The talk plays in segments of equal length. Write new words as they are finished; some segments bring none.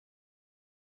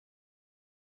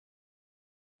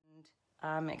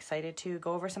I'm excited to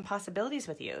go over some possibilities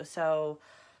with you. So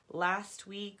last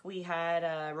week we had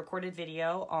a recorded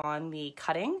video on the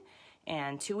cutting,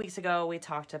 and 2 weeks ago we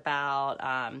talked about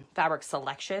fabric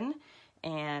selection.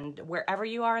 And wherever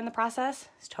you are in the process,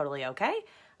 it's totally okay.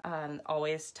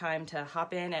 Always time to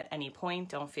hop in at any point.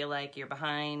 Don't feel like you're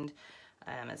behind.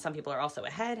 And some people are also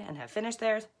ahead and have finished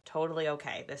theirs. Totally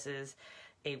okay. This is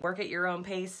a work at your own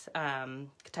pace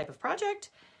type of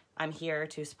project. I'm here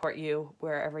to support you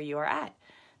wherever you are at.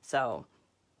 So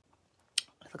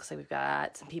it looks like we've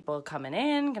got some people coming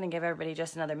in. Gonna give everybody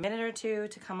just another minute or two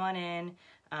to come on in.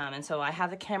 And so I have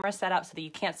the camera set up so that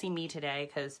you can't see me today,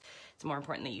 because it's more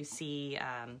important that you see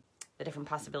the different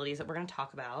possibilities that we're gonna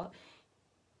talk about.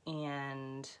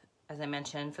 And as I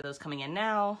mentioned, for those coming in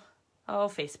now, oh,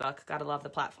 Facebook, gotta love the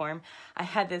platform. I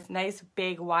had this nice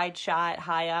big wide shot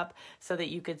high up so that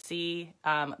you could see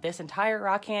this entire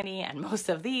rock candy and most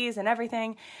of these and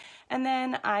everything. And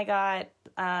then I got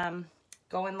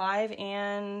going live,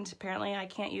 and apparently I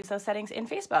can't use those settings in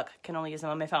Facebook. I can only use them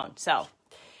on my phone. So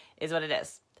is what it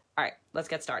is. All right, let's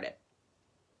get started.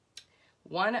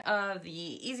 One of the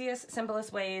easiest,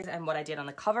 simplest ways, and what I did on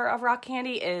the cover of Rock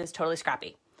Candy, is Totally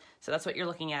Scrappy. So that's what you're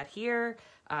looking at here.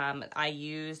 I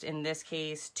used, in this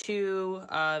case, 2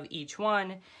 of each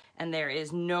one, and there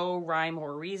is no rhyme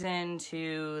or reason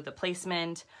to the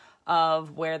placement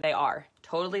of where they are.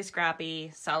 Totally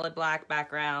scrappy, solid black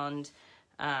background.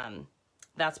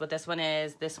 That's what this one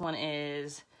is. This one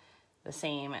is the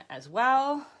same as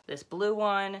well. This blue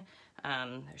one,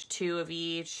 there's 2 of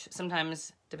each.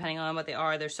 Sometimes, depending on what they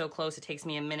are, they're so close it takes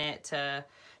me a minute to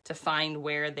find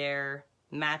where their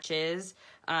match is.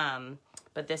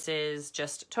 But this is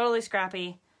just totally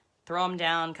scrappy. Throw them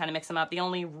down, kind of mix them up. The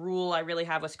only rule I really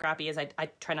have with scrappy is I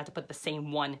try not to put the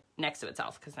same one next to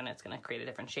itself, because then it's going to create a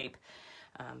different shape.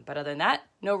 But other than that,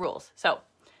 no rules. So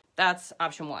that's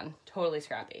option 1, totally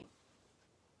scrappy.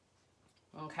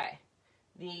 Okay.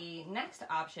 The next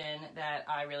option that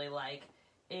I really like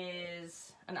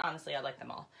is, and honestly I like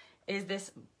them all, is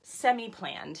this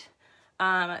semi-planned.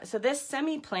 So this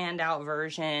semi-planned out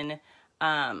version,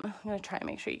 I'm going to try to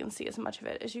make sure you can see as much of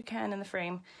it as you can in the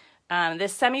frame.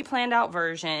 This semi-planned out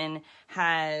version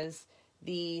has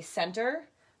the center,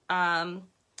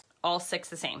 all 6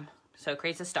 the same. So it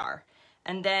creates a star.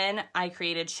 And then I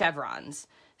created chevrons.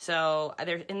 So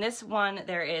in this one,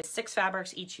 there is 6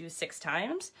 fabrics, each used 6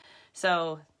 times.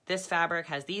 So this fabric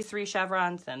has these 3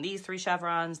 chevrons, then these 3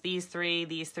 chevrons, these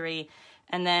 3,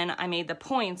 and then I made the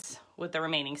points with the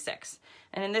remaining 6.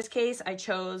 And in this case, I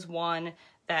chose one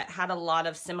that had a lot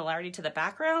of similarity to the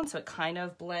background, so it kind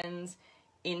of blends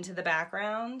into the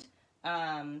background,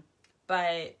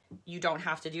 but you don't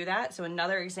have to do that. So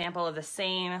another example of the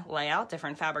same layout,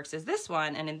 different fabrics, is this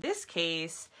one, and in this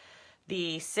case,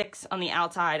 the 6 on the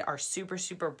outside are super,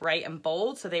 super bright and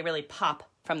bold, so they really pop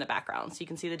from the background. So you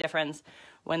can see the difference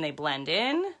when they blend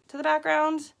in to the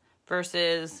background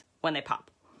versus when they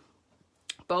pop.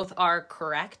 Both are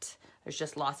correct. There's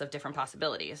just lots of different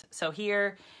possibilities. So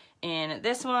here in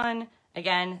this one,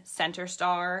 again, center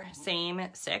star, same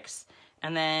 6.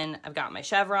 And then I've got my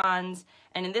chevrons.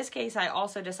 And in this case, I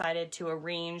also decided to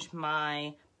arrange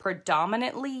my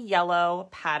predominantly yellow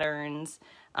patterns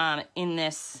in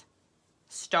this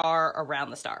star around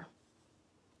the star.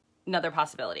 Another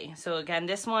possibility. So again,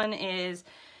 this one is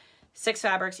 6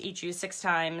 fabrics, each used 6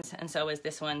 times. And so is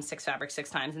this one, 6 fabrics, 6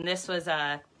 times. And this was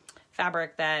a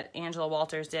fabric that Angela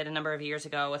Walters did a number of years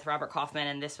ago with Robert Kaufman,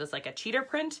 and this was like a cheater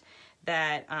print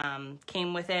that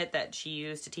came with it that she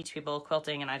used to teach people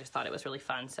quilting, and I just thought it was really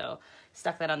fun, so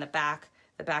stuck that on the back.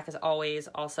 The back is always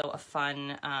also a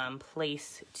fun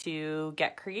place to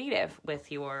get creative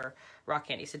with your rock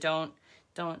candy, so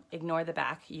don't ignore the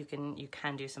back. You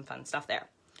can do some fun stuff there.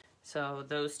 So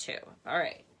those 2. All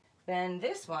right, then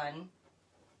this one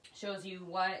shows you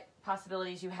what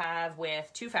possibilities you have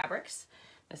with 2 fabrics.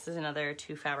 This is another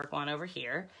 2 fabric one over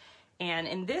here. And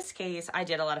in this case, I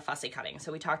did a lot of fussy cutting.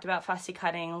 So we talked about fussy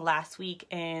cutting last week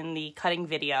in the cutting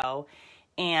video.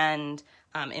 And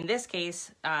in this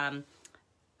case, I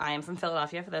am from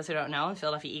Philadelphia, for those who don't know.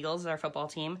 Philadelphia Eagles is our football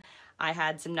team. I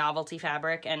had some novelty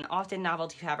fabric, and often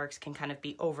novelty fabrics can kind of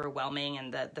be overwhelming,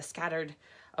 and the scattered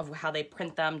of how they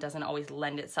print them doesn't always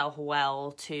lend itself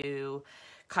well to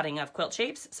cutting of quilt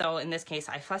shapes. So in this case,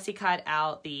 I fussy cut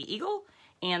out the eagle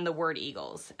and the word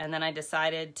Eagles. And then I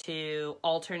decided to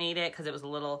alternate it because it was a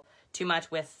little too much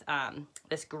with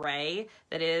this gray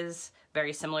that is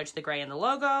very similar to the gray in the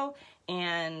logo.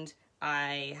 And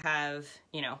I have,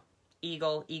 you know,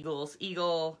 eagle, eagles,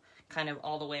 eagle, kind of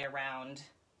all the way around.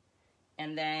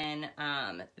 And then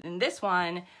in this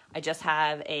one, I just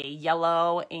have a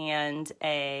yellow and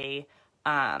a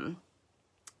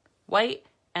white,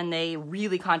 and they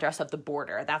really contrast up the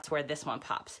border. That's where this one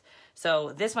pops.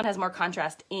 So this one has more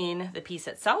contrast in the piece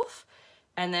itself,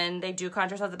 and then they do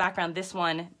contrast off the background. This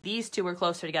one, these two are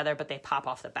closer together, but they pop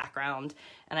off the background.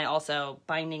 And I also,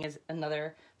 binding is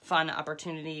another fun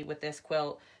opportunity with this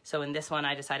quilt. So in this one,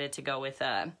 I decided to go with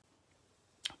a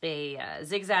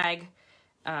zigzag.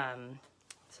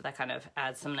 So that kind of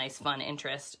adds some nice fun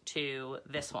interest to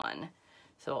this one.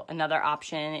 So another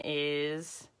option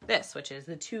is this, which is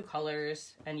the 2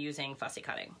 colors and using fussy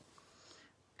cutting.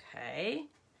 Okay,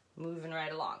 moving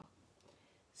right along.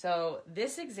 So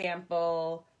this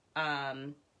example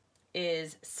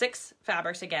is 6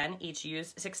 fabrics again, each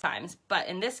used 6 times. But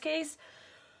in this case,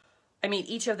 I made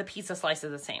each of the pizza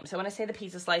slices the same. So when I say the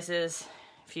pizza slices,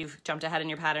 if you've jumped ahead in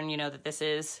your pattern, you know that this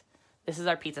is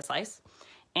our pizza slice.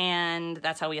 And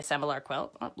that's how we assemble our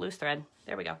quilt. Oh, loose thread.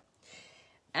 There we go.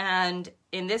 And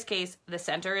in this case, the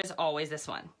center is always this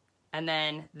one. And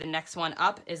then the next one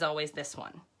up is always this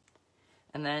one.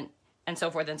 And so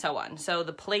forth and so on. So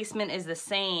the placement is the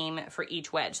same for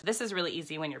each wedge. This is really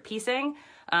easy when you're piecing,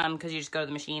 because you just go to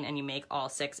the machine and you make all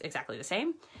 6 exactly the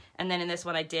same. And then in this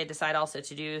one, I did decide also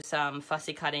to do some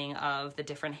fussy cutting of the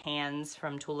different hands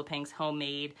from Tula Pink's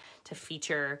Homemade to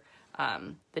feature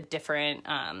the different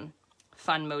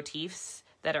fun motifs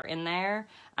that are in there.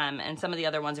 And some of the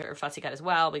other ones are fussy cut as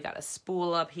well. We got a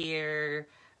spool up here,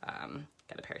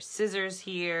 got a pair of scissors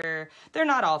here. They're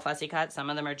not all fussy cut. Some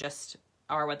of them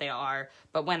are what they are.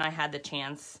 But when I had the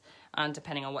chance,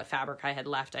 depending on what fabric I had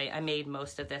left, I made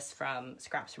most of this from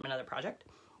scraps from another project.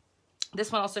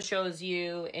 This one also shows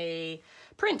you a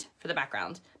print for the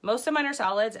background. Most of mine are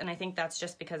solids, and I think that's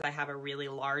just because I have a really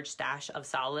large stash of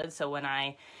solids. So when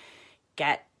I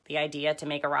get the idea to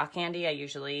make a rock candy, I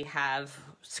usually have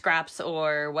scraps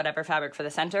or whatever fabric for the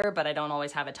center, but I don't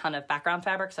always have a ton of background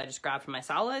fabric, so I just grab from my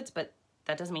solids. But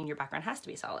that doesn't mean your background has to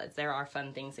be solids. There are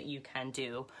fun things that you can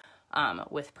do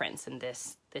with prints, and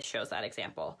this shows that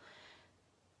example.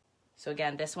 So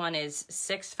again, this one is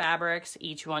 6 fabrics,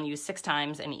 each one used 6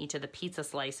 times, and each of the pizza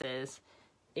slices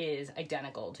is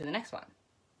identical to the next one.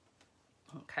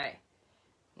 Okay,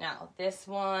 now this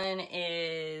one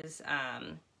is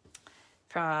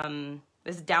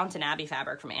this is Downton Abbey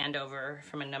fabric from Andover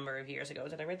from a number of years ago.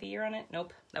 Did I write the year on it?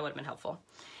 Nope, that would have been helpful.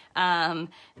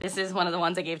 This is one of the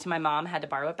ones I gave to my mom, had to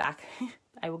borrow it back.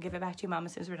 I will give it back to you, Mom,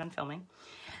 as soon as we're done filming.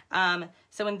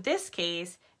 So in this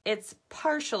case, it's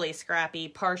partially scrappy,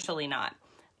 partially not.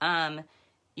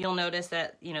 You'll notice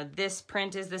that, you know, this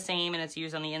print is the same and it's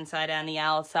used on the inside and the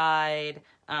outside.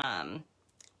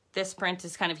 This print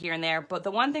is kind of here and there. But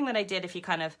the one thing that I did, if you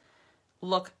kind of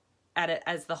look at it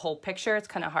as the whole picture, it's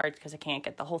kind of hard because I can't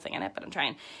get the whole thing in it, but I'm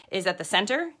trying, is that the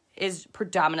center is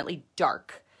predominantly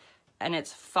dark. And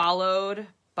it's followed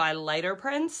by lighter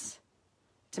prints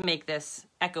to make this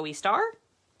echoey star.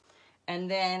 And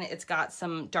then it's got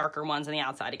some darker ones on the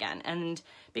outside again. And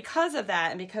because of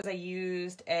that, and because I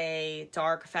used a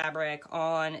dark fabric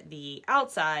on the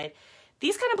outside,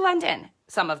 these kind of blend in,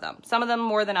 some of them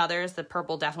more than others. The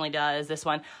purple definitely does, this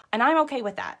one. And I'm okay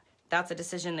with that. That's a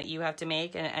decision that you have to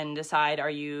make and decide, are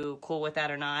you cool with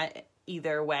that or not?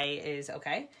 Either way is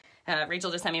okay.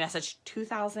 Rachel just sent me a message,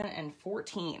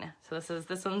 2014. So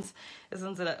this one's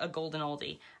a golden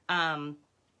oldie.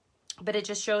 But it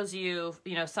just shows you,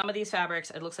 you know, some of these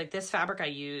fabrics, it looks like this fabric I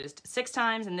used 6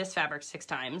 times and this fabric 6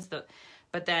 times.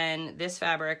 But then this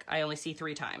fabric I only see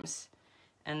 3 times.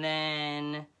 And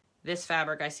then this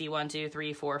fabric I see 1, 2,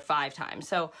 3, 4, 5 times.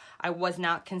 So I was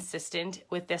not consistent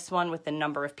with this one with the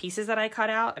number of pieces that I cut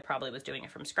out. I probably was doing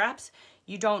it from scraps.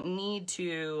 You don't need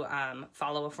to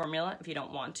follow a formula if you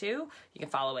don't want to. You can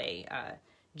follow a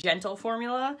gentle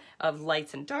formula of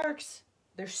lights and darks.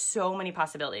 There's so many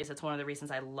possibilities. That's one of the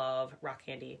reasons I love rock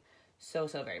candy so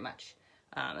very much.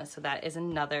 So that is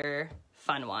another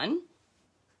fun one.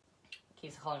 I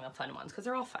keep calling them fun ones because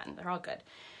they're all fun. They're all good.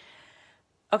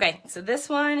 Okay, so this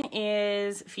one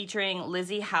is featuring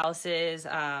Lizzie House's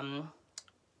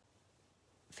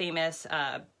famous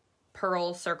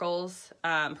pearl circles,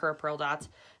 pearl dots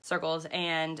circles,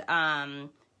 and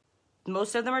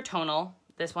most of them are tonal.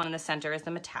 This one in the center is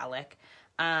the metallic.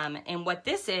 And what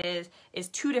this is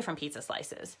 2 different pizza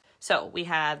slices. So we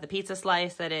have the pizza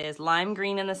slice that is lime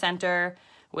green in the center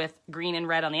with green and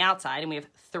red on the outside, and we have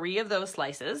 3 of those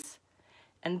slices.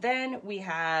 And then we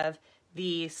have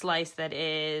the slice that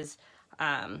is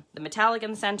the metallic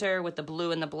in the center with the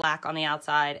blue and the black on the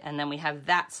outside, and then we have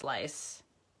that slice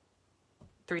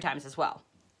 3 times as well.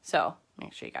 So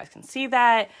make sure you guys can see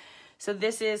that. So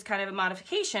this is kind of a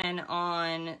modification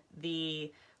on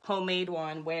the homemade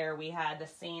one where we had the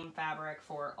same fabric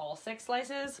for all 6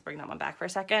 slices. Bring that one back for a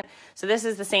second. So this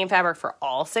is the same fabric for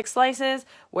all 6 slices,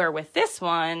 where with this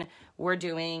one, we're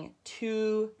doing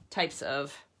 2 types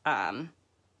of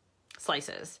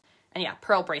slices. And yeah,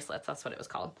 pearl bracelets, that's what it was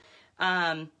called.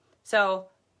 So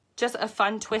just a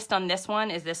fun twist on this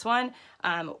one is this one.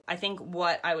 I think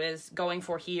what I was going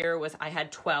for here was I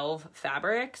had 12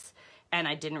 fabrics and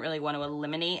I didn't really want to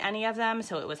eliminate any of them.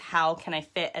 So it was how can I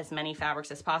fit as many fabrics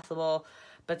as possible,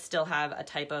 but still have a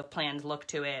type of planned look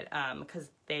to it, because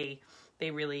they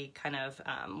really kind of,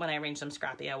 when I arranged them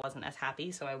scrappy, I wasn't as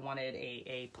happy. So I wanted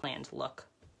a planned look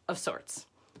of sorts.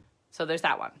 So there's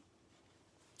that one.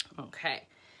 Okay.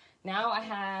 Now I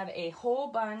have a whole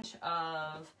bunch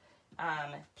of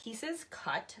pieces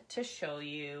cut to show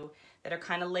you that are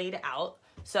kind of laid out.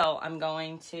 So I'm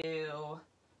going to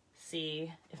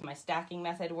see if my stacking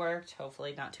method worked.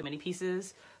 Hopefully not too many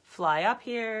pieces fly up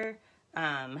here.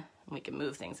 We can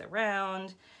move things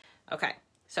around. Okay,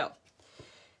 so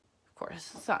of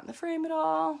course it's not in the frame at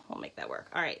all. We'll make that work.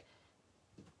 All right,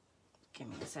 give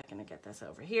me a second to get this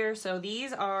over here. So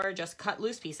these are just cut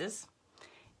loose pieces.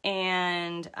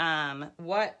 And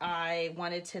what I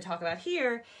wanted to talk about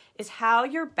here is how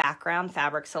your background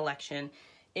fabric selection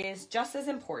is just as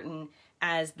important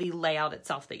as the layout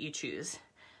itself that you choose.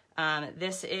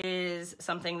 This is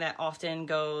something that often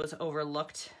goes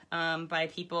overlooked by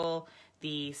people,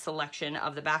 the selection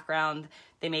of the background.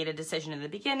 They made a decision in the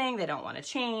beginning, they don't want to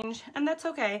change, and that's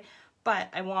okay. But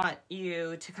I want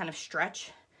you to kind of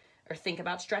stretch or think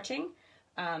about stretching.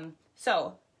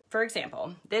 So for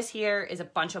example, this here is a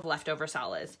bunch of leftover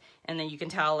solids, and then you can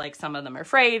tell like some of them are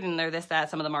frayed and they're this, that,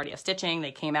 some of them already have stitching.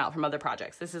 They came out from other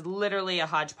projects. This is literally a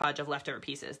hodgepodge of leftover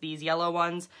pieces. These yellow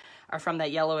ones are from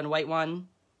that yellow and white one.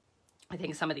 I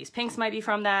think some of these pinks might be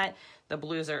from that. The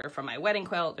blues are from my wedding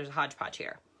quilt. There's a hodgepodge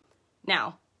here.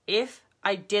 Now, if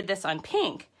I did this on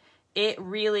pink, it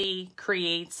really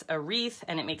creates a wreath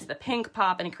and it makes the pink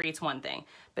pop and it creates one thing.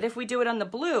 But if we do it on the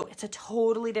blue, it's a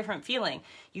totally different feeling.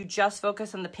 You just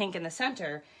focus on the pink in the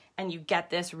center and you get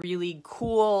this really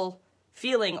cool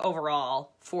feeling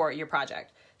overall for your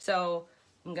project. So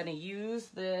I'm gonna use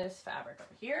this fabric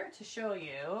over here to show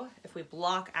you if we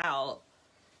block out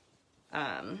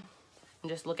and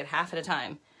just look at half at a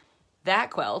time. That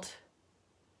quilt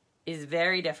is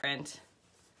very different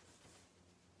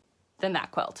than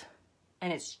that quilt.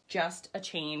 And it's just a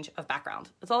change of background.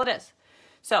 That's all it is.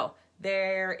 So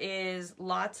there is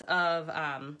lots of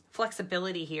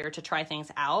flexibility here to try things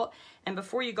out. And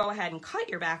before you go ahead and cut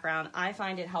your background, I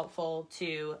find it helpful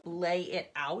to lay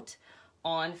it out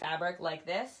on fabric like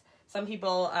this. Some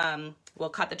people will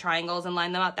cut the triangles and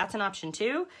line them up. That's an option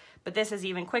too. But this is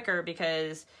even quicker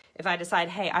because if I decide,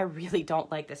 hey, I really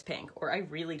don't like this pink or I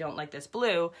really don't like this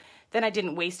blue, then I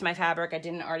didn't waste my fabric. I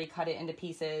didn't already cut it into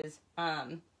pieces.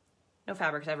 No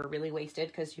fabric's ever really wasted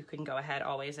because you can go ahead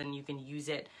always and you can use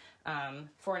it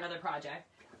for another project.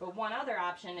 But one other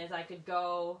option is I could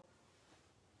go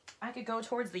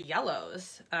towards the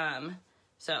yellows.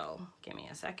 So give me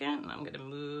a second and I'm gonna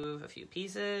move a few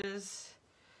pieces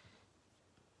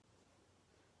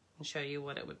and show you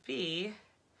what it would be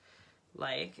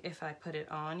like if I put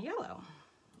it on yellow.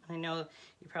 I know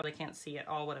you probably can't see at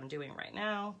all what I'm doing right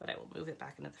now, but I will move it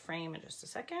back into the frame in just a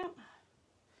second.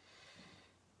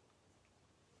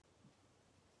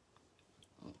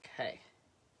 Okay.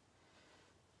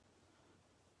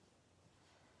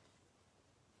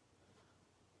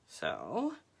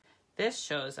 So this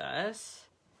shows us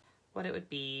what it would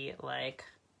be like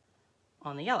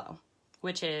on the yellow,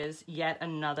 which is yet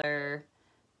another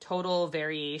total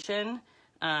variation.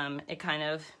 It kind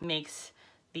of makes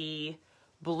the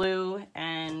blue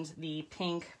and the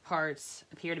pink parts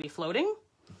appear to be floating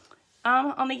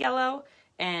on the yellow.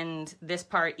 And this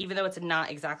part, even though it's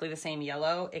not exactly the same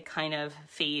yellow, it kind of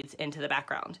fades into the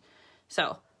background.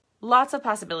 So lots of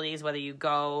possibilities whether you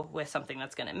go with something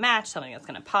that's going to match, something that's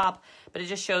going to pop, but it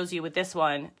just shows you with this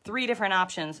one, 3 different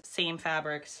options, same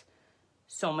fabrics,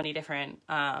 so many different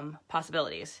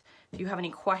possibilities. If you have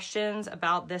any questions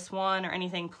about this one or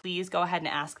anything, please go ahead and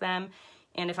ask them.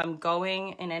 And if I'm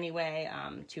going in any way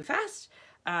too fast,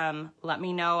 let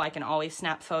me know. I can always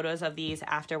snap photos of these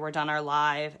after we're done our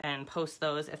live and post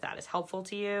those if that is helpful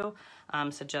to you.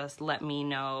 So just let me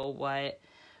know what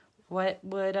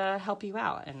would help you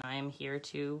out, and I am here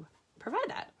to provide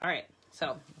that. All right,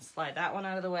 so let's slide that one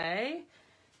out of the way,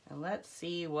 and let's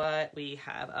see what we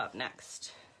have up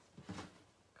next.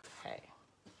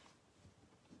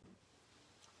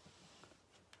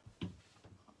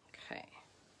 Okay.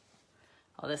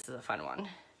 Oh, this is a fun one.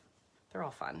 They're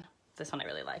all fun. This one I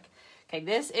really like. Okay,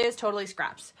 this is totally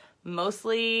scraps.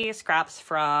 Mostly scraps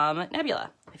from Nebula.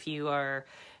 If you are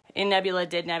in Nebula,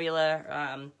 did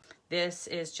Nebula, this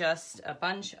is just a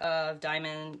bunch of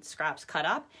diamond scraps cut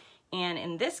up. And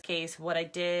in this case, what I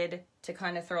did to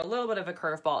kind of throw a little bit of a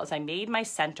curveball is I made my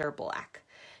center black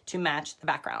to match the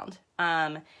background.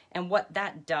 And what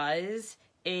that does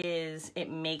is it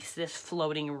makes this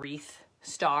floating wreath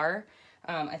star.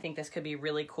 I think this could be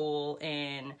really cool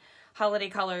in holiday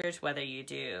colors, whether you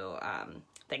do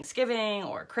Thanksgiving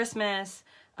or Christmas.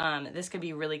 This could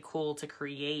be really cool to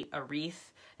create a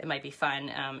wreath. It might be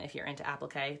fun if you're into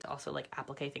applique to also like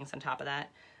applique things on top of that.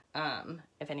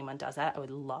 If anyone does that, I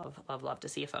would love, love, love to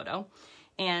see a photo.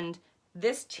 And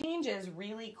this changes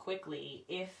really quickly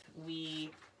if we,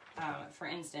 for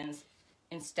instance,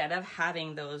 instead of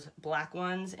having those black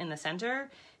ones in the center,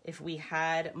 if we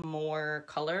had more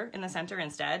color in the center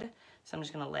instead. So I'm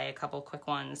just gonna lay a couple quick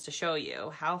ones to show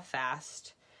you how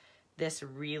fast this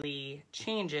really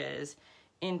changes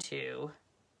into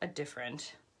a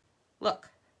different look.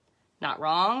 Not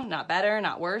wrong, not better,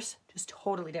 not worse, just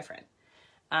totally different.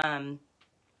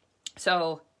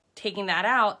 So taking that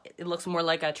out, it looks more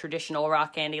like a traditional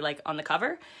rock candy like on the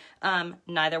cover.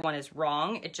 Neither one is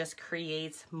wrong. It just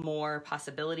creates more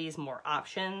possibilities, more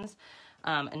options.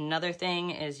 Another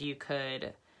thing is you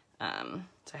could,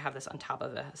 so I have this on top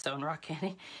of a stone rock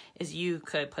candy, is you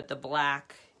could put the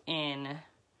black in a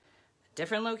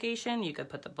different location. You could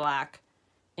put the black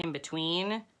in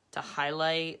between to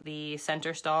highlight the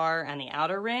center star and the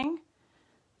outer ring.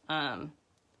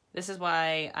 This is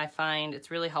why I find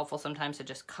it's really helpful sometimes to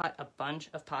just cut a bunch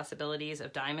of possibilities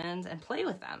of diamonds and play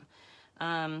with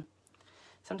them.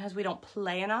 Sometimes we don't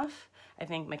play enough. I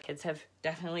think my kids have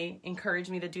definitely encouraged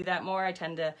me to do that more. I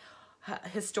tend to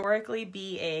historically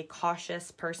be a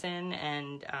cautious person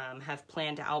and have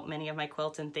planned out many of my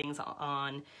quilts and things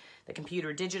on the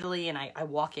computer digitally, and I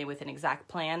walk in with an exact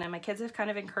plan, and my kids have kind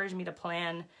of encouraged me to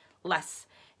plan less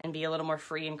and be a little more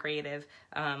free and creative.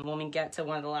 When we get to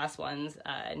one of the last ones,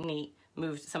 Nate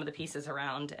moved some of the pieces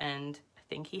around, and I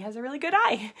think he has a really good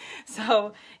eye.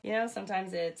 So, you know,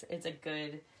 sometimes it's a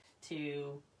good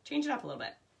to change it up a little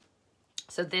bit.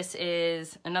 So this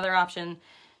is another option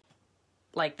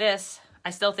like this. I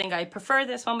still think I prefer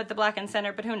this one with the black and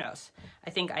center, but who knows?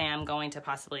 I think I am going to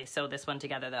possibly sew this one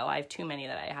together though. I have too many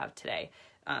that I have today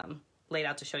laid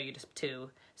out to show you just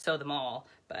to sew them all,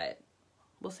 but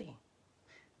we'll see.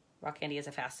 Rock candy is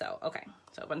a fast sew. Okay,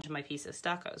 so a bunch of my pieces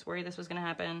stuck. I was worried this was gonna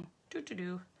happen.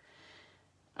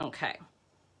 Okay.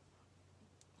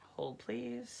 Hold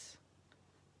please.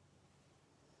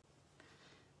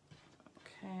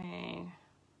 Okay,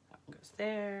 that one goes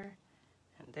there,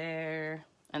 and there,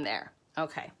 and there.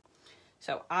 Okay,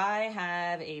 so I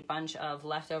have a bunch of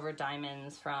leftover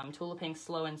diamonds from Tula Pink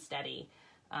Slow and Steady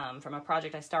from a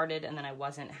project I started, and then I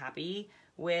wasn't happy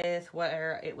with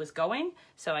where it was going,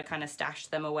 so I kind of stashed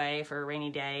them away for a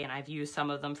rainy day, and I've used some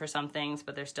of them for some things,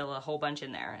 but there's still a whole bunch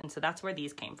in there, and so that's where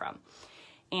these came from.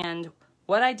 And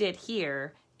what I did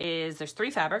here is there's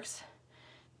 3 fabrics.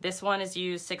 This one is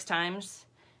used 6 times.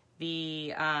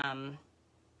 The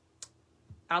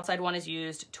outside one is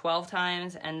used 12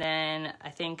 times, and then I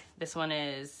think this one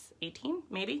is 18,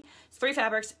 maybe. It's 3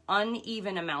 fabrics,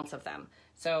 uneven amounts of them.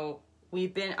 So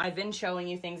I've been showing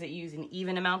you things that use an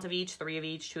even amount of each, 3 of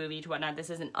each, 2 of each, whatnot. This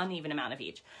is an uneven amount of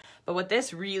each. But what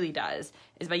this really does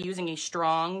is by using a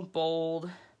strong, bold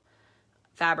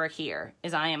fabric here,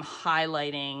 is I am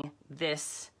highlighting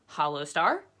this hollow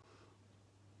star.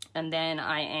 And then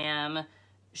I am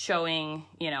showing,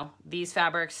 you know, these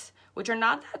fabrics, which are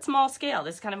not that small scale.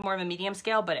 This is kind of more of a medium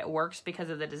scale, but it works because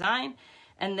of the design.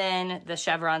 And then the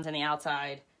chevrons on the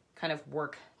outside kind of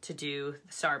work to do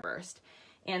the starburst.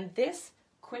 And this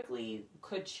quickly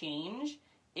could change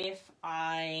if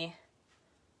I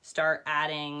start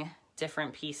adding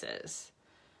different pieces.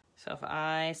 So if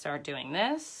I start doing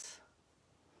this,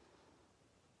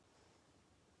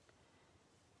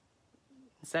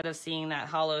 instead of seeing that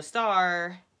hollow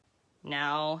star,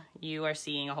 now you are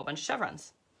seeing a whole bunch of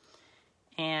chevrons.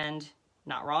 And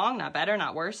not wrong, not better,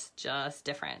 not worse, just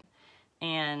different.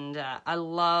 And I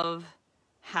love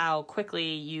how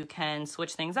quickly you can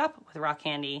switch things up with rock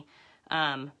candy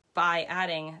by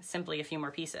adding simply a few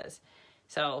more pieces.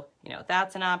 So, you know,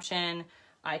 that's an option.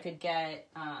 I could get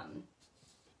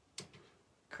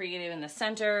creative in the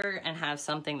center and have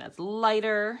something that's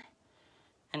lighter.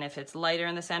 And if it's lighter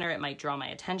in the center, it might draw my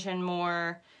attention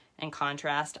more and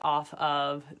contrast off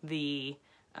of the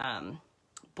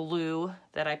blue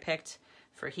that I picked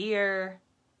for here.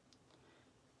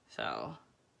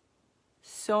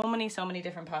 So many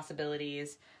different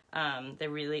possibilities. They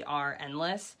really are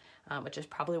endless, which is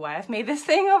probably why I've made this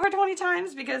thing over 20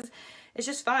 times, because it's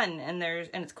just fun, and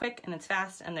it's quick and it's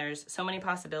fast, and there's so many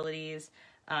possibilities.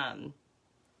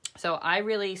 So I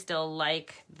really still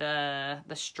like the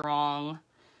strong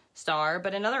star,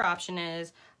 but another option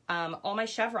is all my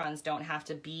chevrons don't have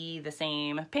to be the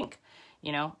same pink.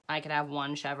 You know, I could have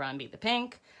one chevron be the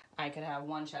pink. I could have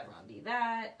one chevron be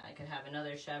that. I could have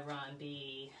another chevron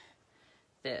be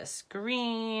this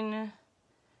green.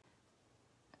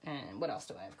 And what else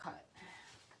do I have cut?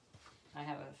 I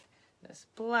have this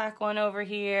black one over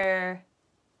here.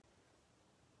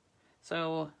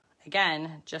 So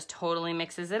again, just totally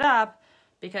mixes it up,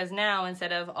 because now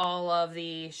instead of all of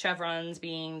the chevrons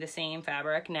being the same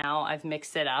fabric, now I've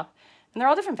mixed it up and they're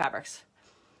all different fabrics.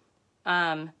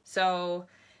 So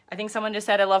I think someone just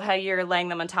said, I love how you're laying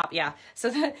them on top. Yeah. So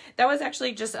that was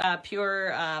actually just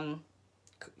pure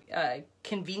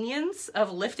convenience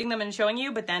of lifting them and showing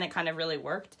you, but then it kind of really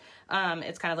worked.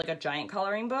 It's kind of like a giant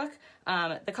coloring book.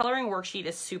 The coloring worksheet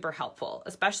is super helpful,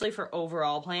 especially for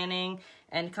overall planning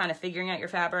and kind of figuring out your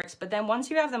fabrics. But then once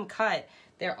you have them cut,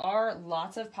 there are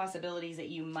lots of possibilities that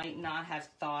you might not have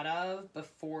thought of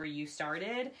before you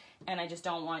started. And I just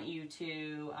don't want you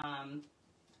to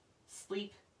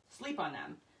sleep on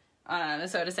them.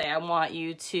 So to say, I want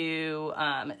you to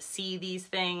see these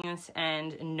things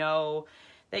and know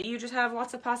that you just have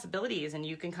lots of possibilities, and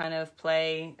you can kind of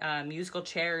play musical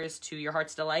chairs to your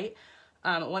heart's delight.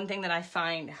 One thing that I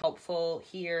find helpful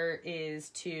here is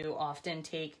to often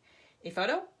take a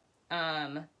photo,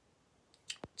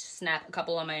 snap a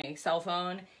couple on my cell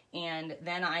phone, and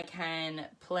then I can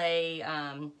play,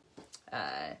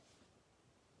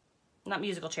 not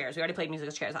musical chairs, we already played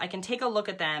musical chairs. I can take a look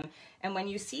at them, and when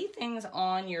you see things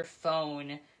on your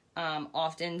phone,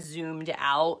 often zoomed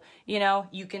out, you know,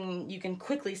 you can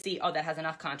quickly see, oh, that has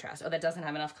enough contrast. Oh, that doesn't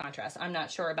have enough contrast. I'm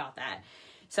not sure about that.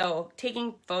 So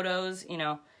taking photos, you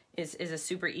know, is a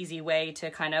super easy way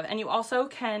to kind of, and you also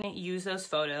can use those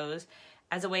photos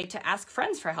as a way to ask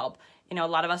friends for help. You know, a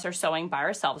lot of us are sewing by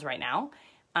ourselves right now,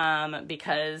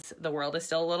 because the world is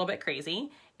still a little bit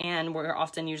crazy, and we're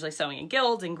often usually sewing in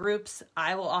guilds and groups.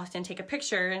 I will often take a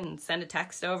picture and send a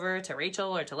text over to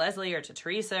Rachel or to Leslie or to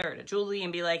Teresa or to Julie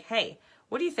and be like, hey,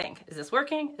 what do you think? Is this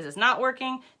working? Is this not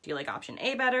working? Do you like option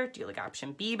A better? Do you like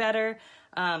option B better?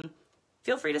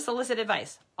 Feel free to solicit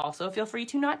advice. Also, feel free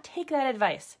to not take that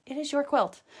advice. It is your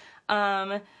quilt.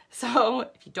 So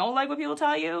if you don't like what people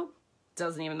tell you, it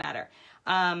doesn't even matter.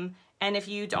 And if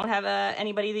you don't have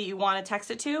anybody that you want to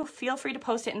text it to, feel free to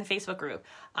post it in the Facebook group.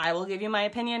 I will give you my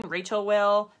opinion. Rachel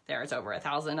will. There's over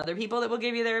 1,000 other people that will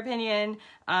give you their opinion,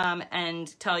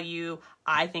 and tell you,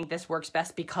 I think this works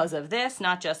best because of this,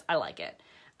 not just I like it.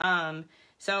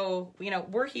 So, you know,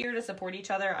 we're here to support each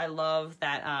other. I love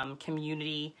that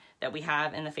community that we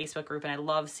have in the Facebook group, and I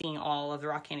love seeing all of the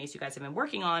rock candies you guys have been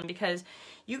working on, because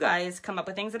you guys come up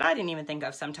with things that I didn't even think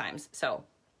of sometimes. So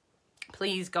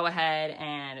please go ahead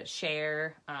and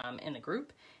share in the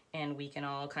group, and we can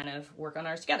all kind of work on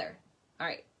ours together. All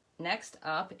right, next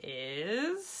up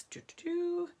is,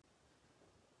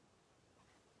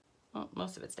 well,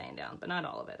 most of it's staying down, but not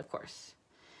all of it, of course.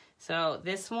 So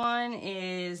this one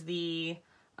is the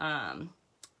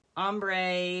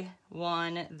ombre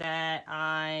one that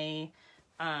I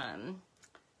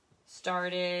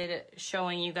started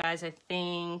showing you guys, I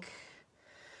think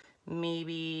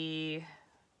maybe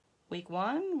week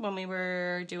 1 when we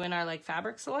were doing our like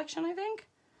fabric selection, I think.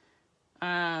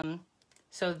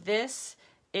 So this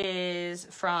is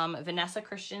from Vanessa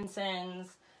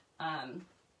Christensen's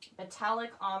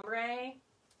metallic ombre.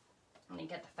 Let me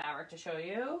get the fabric to show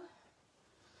you.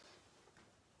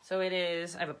 So it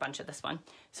is, I have a bunch of this one.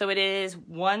 So it is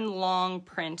one long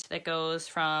print that goes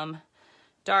from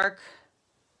dark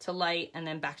to light and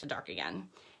then back to dark again.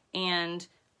 And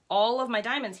all of my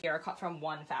diamonds here are cut from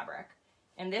one fabric.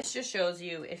 And this just shows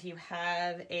you, if you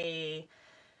have a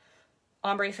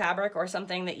ombre fabric or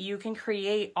something, that you can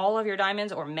create all of your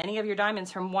diamonds or many of your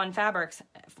diamonds from one fabric,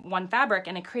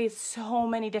 and it creates so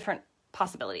many different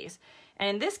possibilities. And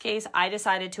in this case, I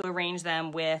decided to arrange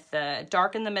them with the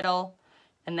dark in the middle,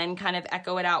 and then kind of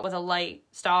echo it out with a light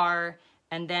star,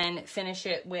 and then finish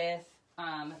it with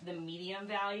the medium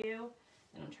value.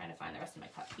 And I'm trying to find the rest of my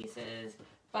cut pieces.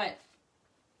 But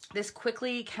this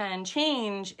quickly can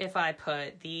change if I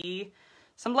put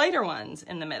some lighter ones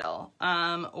in the middle,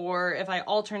 or if I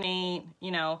alternate,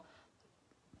 you know,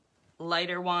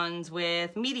 lighter ones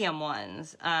with medium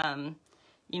ones.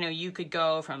 You know, you could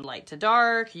go from light to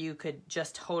dark. You could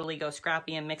just totally go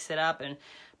scrappy and mix it up and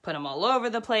put them all over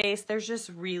the place. There's just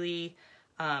really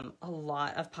a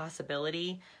lot of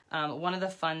possibility. One of the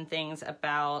fun things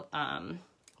about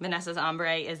Vanessa's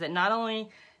ombre is that not only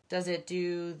does it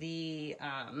do the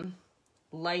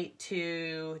light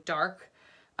to dark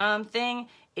thing,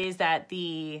 is that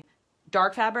the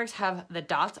dark fabrics have the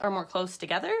dots are more close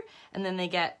together, and then they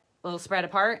get a little spread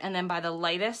apart, and then by the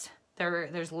lightest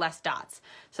there's less dots.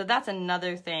 So that's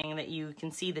another thing that you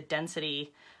can see the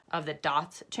density of the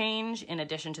dots change in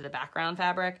addition to the background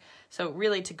fabric. So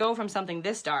really to go from something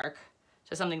this dark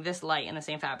to something this light in the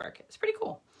same fabric, it's pretty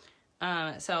cool.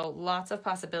 So lots of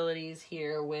possibilities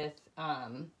here with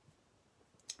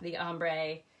the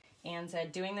ombre. And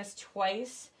said doing this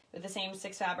twice with the same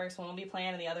 6 fabrics. One will be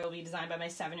planned and the other will be designed by my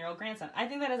 7-year-old grandson. I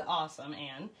think that is awesome,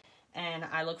 Anne. And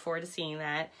I look forward to seeing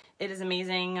that. It is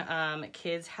amazing.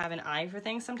 Kids have an eye for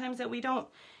things sometimes that we don't,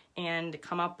 and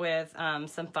come up with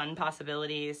some fun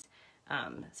possibilities.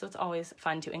 So it's always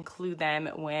fun to include them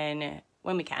when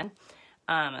we can.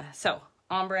 So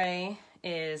ombre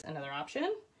is another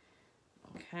option.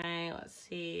 Okay, let's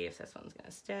see if this one's gonna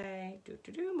stay.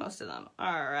 Most of them.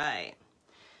 All right.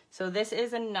 So this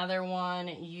is another one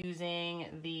using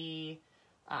the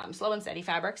Slow and Steady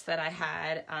fabrics that I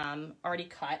had already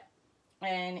cut.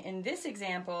 And in this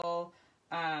example,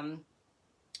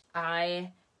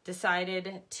 I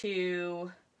decided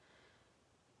to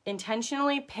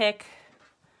intentionally pick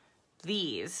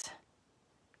these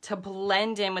to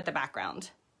blend in with the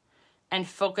background and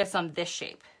focus on this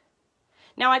shape.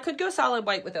 Now I could go solid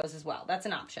white with those as well. That's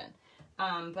an option.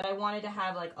 But I wanted to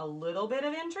have like a little bit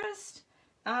of interest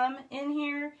in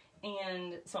here.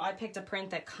 And so I picked a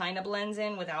print that kind of blends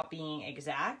in without being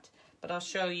exact. But I'll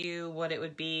show you what it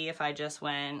would be if I just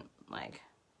went like,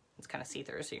 it's kind of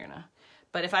see-through, so you're gonna,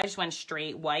 but if I just went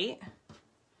straight white,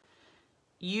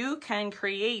 you can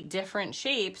create different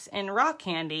shapes in rock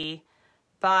candy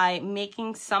by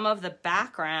making some of the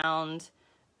background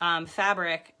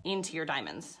fabric into your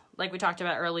diamonds. Like we talked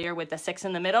about earlier with the 6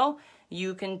 in the middle,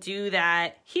 you can do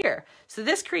that here. So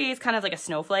this creates kind of like a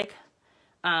snowflake,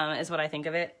 is what I think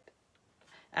of it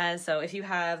as. So if you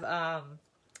have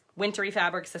wintry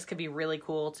fabrics, this could be really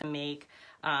cool to make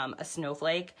a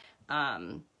snowflake.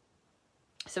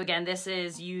 So again, this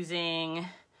is using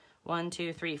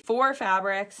 4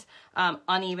 fabrics,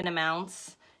 uneven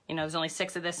amounts. You know, there's only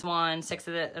 6 of this one, 6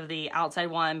 of the outside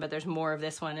one, but there's more of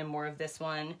this one and more of this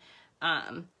one.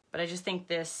 But I just think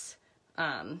this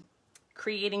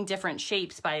creating different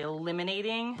shapes by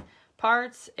eliminating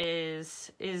parts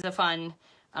is a fun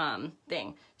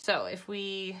thing. So if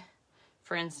we,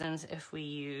 for instance, if we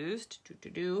used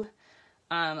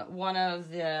one of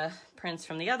the prints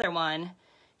from the other one,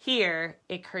 here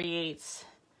it creates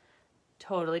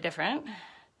totally different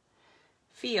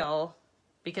feel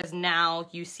because now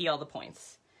you see all the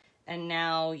points and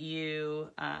now you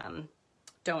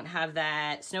don't have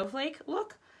that snowflake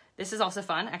look. This is also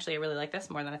fun. Actually, I really like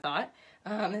this more than I thought.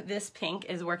 This pink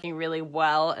is working really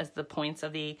well as the points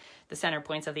of the center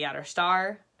points of the outer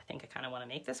star. I think I kind of want to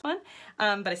make this one,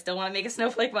 but I still want to make a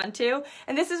snowflake one too.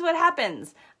 And this is what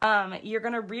happens. You're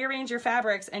going to rearrange your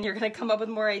fabrics and you're going to come up with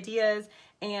more ideas.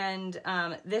 And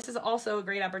this is also a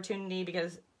great opportunity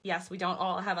because yes, we don't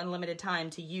all have unlimited time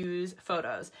to use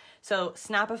photos. So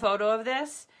snap a photo of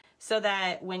this so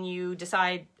that when you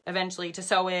decide eventually to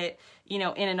sew it, you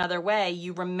know, in another way,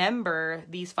 you remember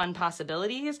these fun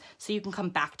possibilities so you can come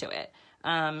back to it.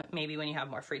 Maybe when you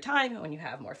have more free time, when you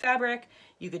have more fabric,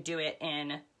 you could do it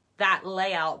in that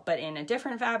layout, but in a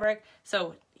different fabric.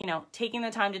 So, you know, taking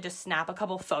the time to just snap a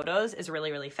couple photos is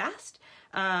really, really fast.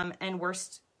 And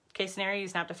worst case scenario, you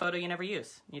snapped a photo you never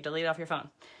use. You delete it off your phone.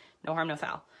 No harm, no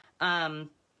foul.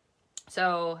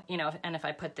 So, you know, and if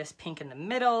I put this pink in the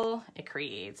middle, it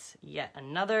creates yet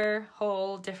another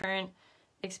whole different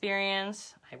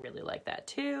experience. I really like that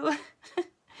too.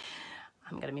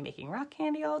 I'm gonna be making rock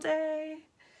candy all day.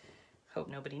 Hope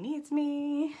nobody needs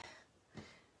me.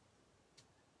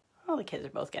 All the kids are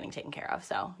both getting taken care of,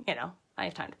 so, you know, I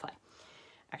have time to play.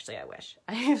 Actually, I wish.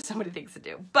 I have so many things to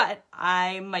do, but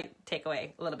I might take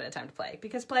away a little bit of time to play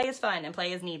because play is fun and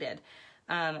play is needed.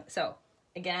 So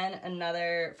again,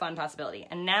 another fun possibility.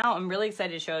 And now I'm really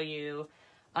excited to show you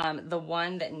the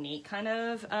one that Nate kind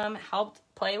of helped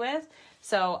play with.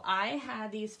 So I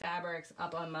had these fabrics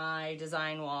up on my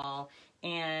design wall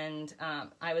and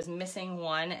I was missing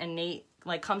one, and Nate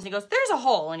like comes and he goes, there's a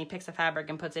hole, and he picks a fabric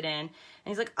and puts it in, and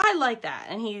he's like, I like that.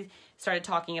 And he started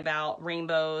talking about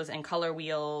rainbows and color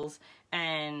wheels,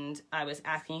 and I was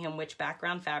asking him which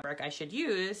background fabric I should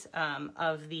use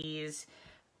of these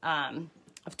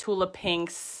of Tula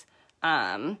Pink's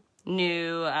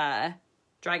new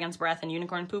Dragon's Breath and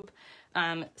Unicorn Poop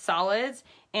solids,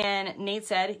 and Nate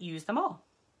said, use them all.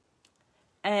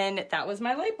 And that was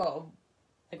my light bulb.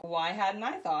 Like, why hadn't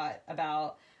I thought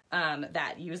about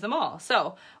that use them all.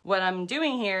 So what I'm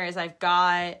doing here is I've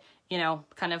got, you know,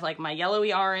 kind of like my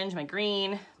yellowy orange, my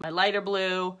green, my lighter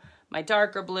blue, my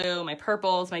darker blue, my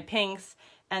purples, my pinks,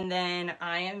 and then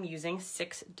I am using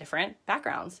 6 different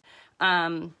backgrounds.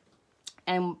 And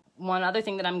one other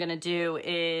thing that I'm gonna do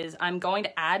is I'm going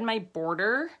to add my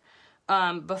border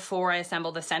before I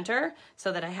assemble the center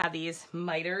so that I have these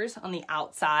miters on the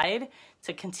outside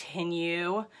to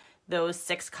continue those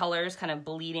 6 colors kind of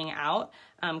bleeding out,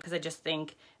 because I just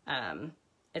think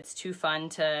it's too fun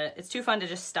to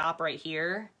just stop right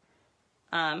here.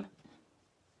 I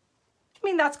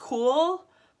mean, that's cool,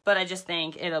 but I just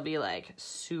think it'll be like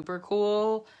super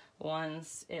cool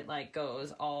once it like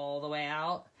goes all the way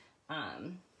out.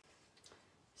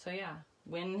 So yeah,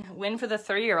 win for the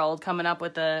 3-year-old coming up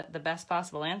with the best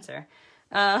possible answer.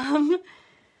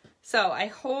 So I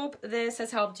hope this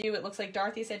has helped you. It looks like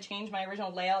Dorothy said change my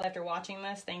original layout after watching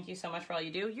this. Thank you so much for all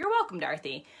you do. You're welcome,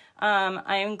 Dorothy.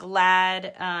 I am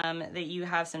glad that you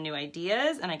have some new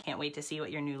ideas, and I can't wait to see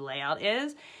what your new layout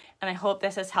is. And I hope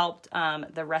this has helped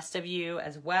the rest of you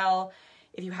as well.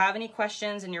 If you have any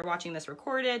questions and you're watching this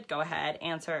recorded, go ahead,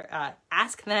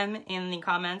 ask them in the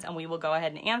comments and we will go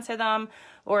ahead and answer them.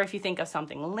 Or if you think of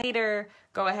something later,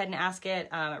 go ahead and ask it.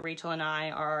 Rachel and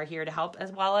I are here to help,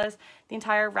 as well as the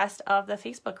entire rest of the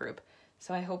Facebook group.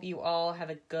 So I hope you all have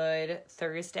a good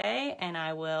Thursday, and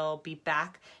I will be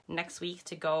back next week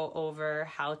to go over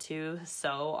how to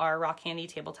sew our rock candy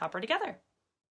tabletopper together.